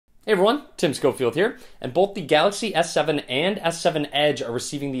Hey everyone, Tim Schofield here, and both the Galaxy S7 and S7 Edge are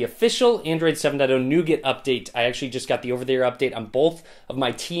receiving the official Android 7.0 Nougat update. I actually just got the over-the-air update on both of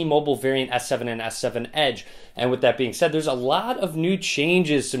my T-Mobile variant S7 and S7 Edge. And with that being said, there's a lot of new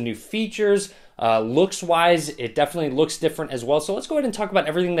changes, some new features. Looks-wise, it definitely looks different as well. So let's go ahead and talk about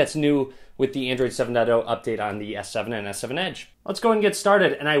everything that's new with the Android 7.0 update on the S7 and S7 Edge. Let's go ahead and get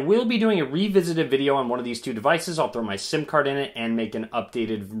started, and I will be doing a revisited video on one of these two devices. I'll throw my SIM card in it and make an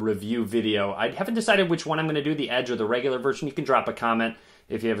updated review video. I haven't decided which one I'm going to do, the Edge or the regular version. You can drop a comment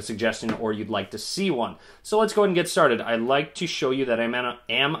if you have a suggestion or you'd like to see one. So let's go ahead and get started. I'd like to show you that I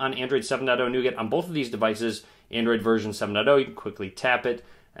am on Android 7.0 Nougat on both of these devices. Android version 7.0, you can quickly tap it,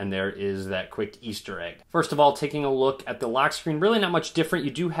 and there is that quick Easter egg. First of all, taking a look at the lock screen, really not much different.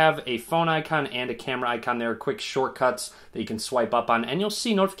 You do have a phone icon and a camera icon there, quick shortcuts that you can swipe up on, and you'll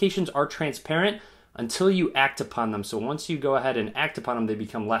see notifications are transparent until you act upon them. So once you go ahead and act upon them, they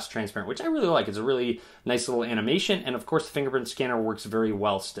become less transparent, which I really like. It's a really nice little animation, and of course the fingerprint scanner works very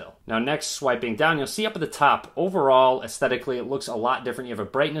well still. Now next, swiping down, you'll see up at the top, overall, aesthetically, it looks a lot different. You have a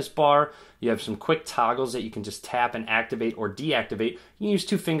brightness bar, you have some quick toggles that you can just tap and activate or deactivate. You can use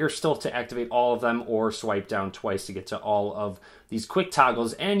two fingers still to activate all of them, or swipe down twice to get to all of these quick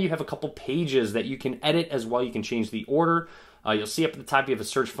toggles, and you have a couple pages that you can edit as well. You can change the order. You'll see up at the top you have a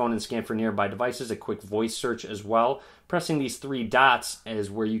search phone and scan for nearby devices, a quick voice search as well. Pressing these three dots is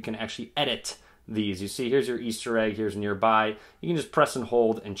where you can actually edit these. You see here's your Easter egg, here's nearby. You can just press and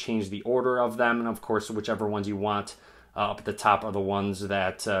hold and change the order of them, and of course whichever ones you want up at the top are the ones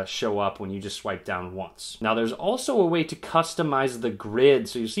that show up when you just swipe down once. Now there's also a way to customize the grid.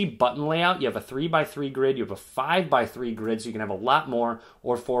 So you see button layout, you have a 3x3 grid, you have a 5x3 grid, so you can have a lot more,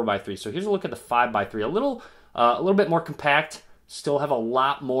 or 4x3. So here's a look at the 5x3, a little bit more compact, still have a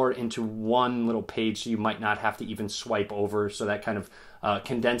lot more into one little page, so you might not have to even swipe over, so that kind of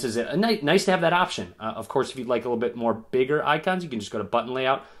condenses it. Nice to have that option. Of course, if you'd like a little bit more bigger icons, you can just go to button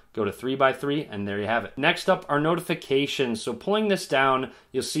layout, go to 3x3, and there you have it. Next up are notifications. So pulling this down,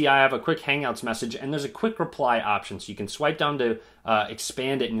 you'll see I have a quick Hangouts message, and there's a quick reply option. So you can swipe down to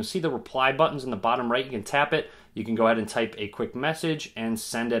expand it, and you'll see the reply buttons in the bottom right. You can tap it. You can go ahead and type a quick message and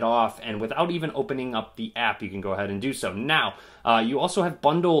send it off, and without even opening up the app, you can go ahead and do so. Now, you also have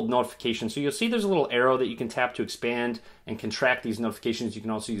bundled notifications, so you'll see there's a little arrow that you can tap to expand and contract these notifications. You can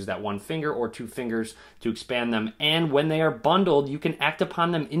also use that one finger or two fingers to expand them, and when they are bundled, you can act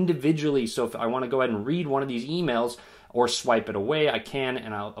upon them individually. So if I want to go ahead and read one of these emails or swipe it away, I can,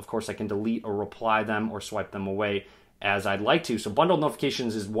 and of course I can delete or reply them or swipe them away as I'd like to. So bundled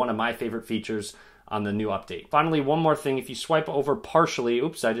notifications is one of my favorite features on the new update. Finally, one more thing, if you swipe over partially,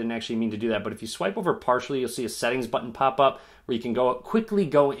 oops, I didn't actually mean to do that, but if you swipe over partially, you'll see a settings button pop up where you can quickly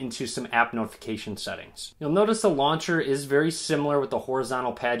go into some app notification settings. You'll notice the launcher is very similar with the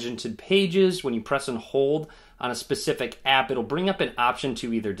horizontal paginted pages. When you press and hold on a specific app, it'll bring up an option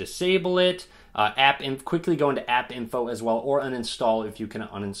to either disable it, quickly go into app info as well, or uninstall if you can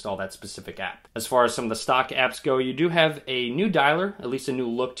uninstall that specific app. As far as some of the stock apps go, you do have a new dialer, at least a new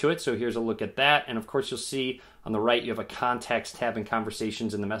look to it, so here's a look at that. And of course you'll see on the right you have a contacts tab and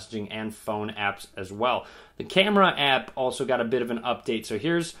conversations in the messaging and phone apps as well. The camera app also got a bit of an update, so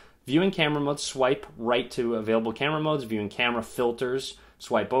here's viewing camera modes, swipe right to available camera modes, viewing camera filters,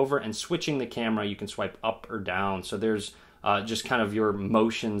 swipe over, and switching the camera, you can swipe up or down. So there's just kind of your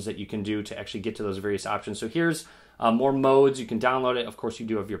motions that you can do to actually get to those various options. So here's more modes, you can download it. Of course you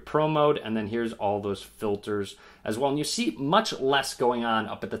do have your pro mode, and then here's all those filters as well. And you see much less going on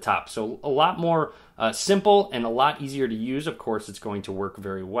up at the top. So a lot more simple and a lot easier to use. Of course it's going to work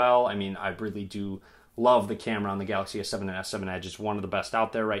very well. I mean, I really do love the camera on the Galaxy S7 and S7 Edge. It's one of the best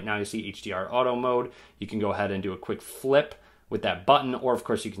out there right now. You see HDR auto mode. You can go ahead and do a quick flip with that button, or of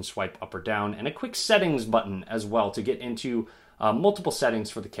course you can swipe up or down, and a quick settings button as well to get into multiple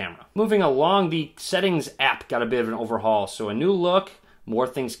settings for the camera. Moving along, the settings app got a bit of an overhaul, so a new look, more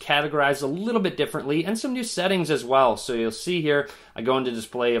things categorized a little bit differently, and some new settings as well. So you'll see here, I go into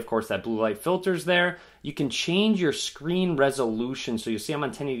display, of course that blue light filter's there. You can change your screen resolution, so you see I'm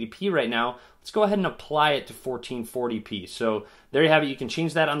on 1080p right now. Let's go ahead and apply it to 1440p. So there you have it. You can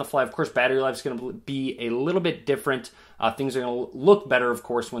change that on the fly. Of course, battery life is going to be a little bit different. Things are going to look better, of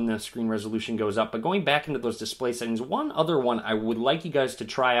course, when the screen resolution goes up. But going back into those display settings, one other one I would like you guys to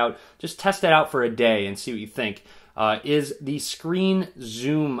try out, just test it out for a day and see what you think, is the screen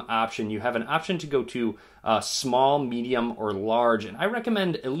zoom option. You have an option to go to small, medium, or large, and I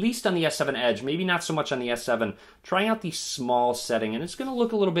recommend, at least on the S7 Edge, maybe not so much on the S7, trying out the small setting, and it's going to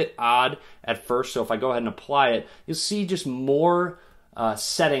look a little bit odd at first, so if I go ahead and apply it, you'll see just more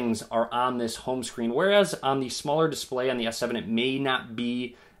settings are on this home screen, whereas on the smaller display on the S7, it may not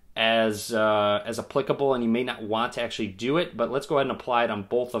be as applicable, and you may not want to actually do it, but let's go ahead and apply it on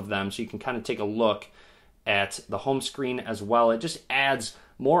both of them so you can kind of take a look at the home screen as well. It just adds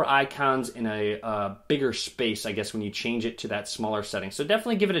more icons in a bigger space, I guess, when you change it to that smaller setting. So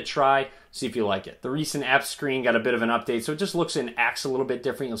definitely give it a try, see if you like it. The recent app screen got a bit of an update, so it just looks and acts a little bit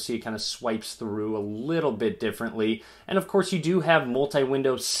different. You'll see it kind of swipes through a little bit differently. And of course, you do have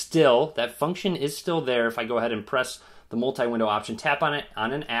multi-window still. That function is still there. If I go ahead and press the multi-window option, tap on it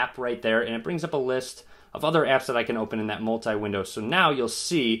on an app right there, and it brings up a list of other apps that I can open in that multi-window. So now you'll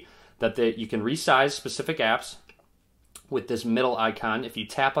see that you can resize specific apps with this middle icon. If you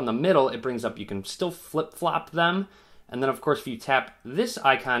tap on the middle, it brings up, you can still flip-flop them. And then, of course, if you tap this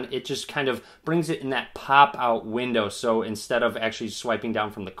icon, it just kind of brings it in that pop-out window. So instead of actually swiping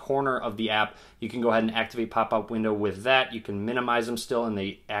down from the corner of the app, you can go ahead and activate pop-out window with that. You can minimize them still, and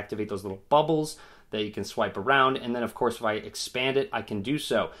they activate those little bubbles that you can swipe around. And then, of course, if I expand it, I can do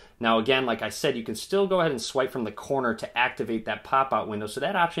so. Now, again, like I said, you can still go ahead and swipe from the corner to activate that pop-out window. So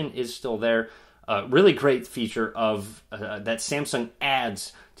that option is still there. Really great feature of that Samsung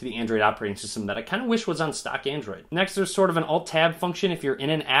adds to the Android operating system that I kind of wish was on stock Android. Next, there's sort of an Alt-Tab function. If you're in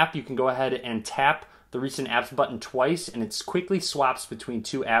an app, you can go ahead and tap the Recent Apps button twice, and it quickly swaps between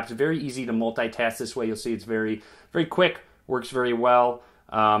two apps. Very easy to multitask this way. You'll see it's very, very quick, works very well.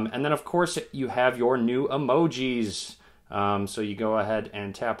 And then, of course, you have your new emojis. So you go ahead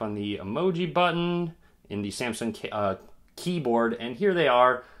and tap on the emoji button in the Samsung keyboard, and here they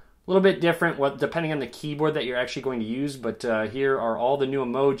are. A little bit different depending on the keyboard that you're actually going to use, but here are all the new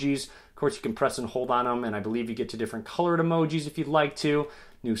emojis. Of course, you can press and hold on them, and I believe you get to different colored emojis if you'd like to.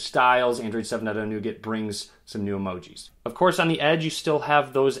 New styles. Android 7.0 Nougat brings some new emojis. Of course, on the edge, you still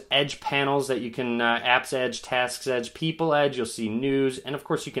have those edge panels that you can, Apps Edge, Tasks Edge, People Edge. You'll see news, and of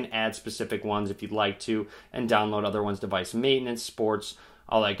course, you can add specific ones if you'd like to, and download other ones, device maintenance, sports,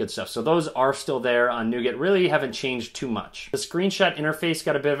 all that good stuff. So those are still there on Nougat. Really haven't changed too much. The screenshot interface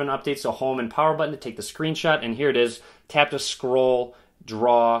got a bit of an update, so home and power button to take the screenshot, and here it is. Tap to scroll,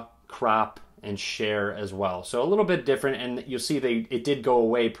 draw, crop, and share as well. So a little bit different, and you'll see it did go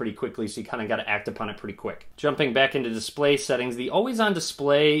away pretty quickly, so you kind of got to act upon it pretty quick. Jumping back into display settings, the always on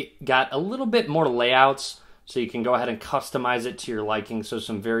display got a little bit more layouts, so you can go ahead and customize it to your liking. So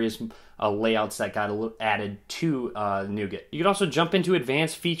some various layouts that got added to Nougat. You can also jump into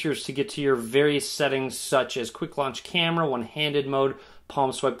advanced features to get to your various settings, such as quick launch camera, one-handed mode,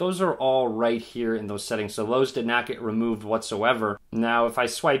 palm swipe. Those are all right here in those settings, so those did not get removed whatsoever. Now, if I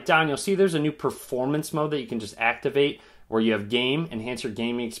swipe down, you'll see there's a new performance mode that you can just activate, where you have game, enhance your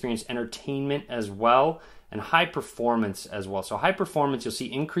gaming experience, entertainment as well, and high performance as well. So high performance, you'll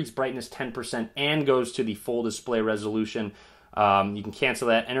see increased brightness 10% and goes to the full display resolution. You can cancel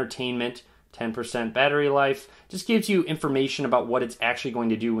that. Entertainment, 10% battery life. Just gives you information about what it's actually going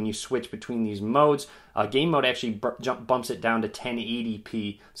to do when you switch between these modes. Game mode actually bumps it down to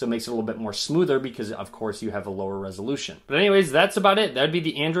 1080p, so it makes it a little bit more smoother because, of course, you have a lower resolution. But anyways, that's about it. That'd be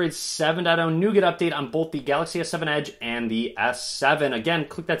the Android 7.0 Nougat update on both the Galaxy S7 Edge and the S7. Again,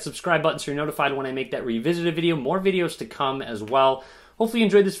 click that subscribe button so you're notified when I make that revisited video. More videos to come as well. Hopefully you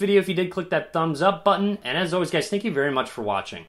enjoyed this video. If you did, click that thumbs up button. And as always, guys, thank you very much for watching.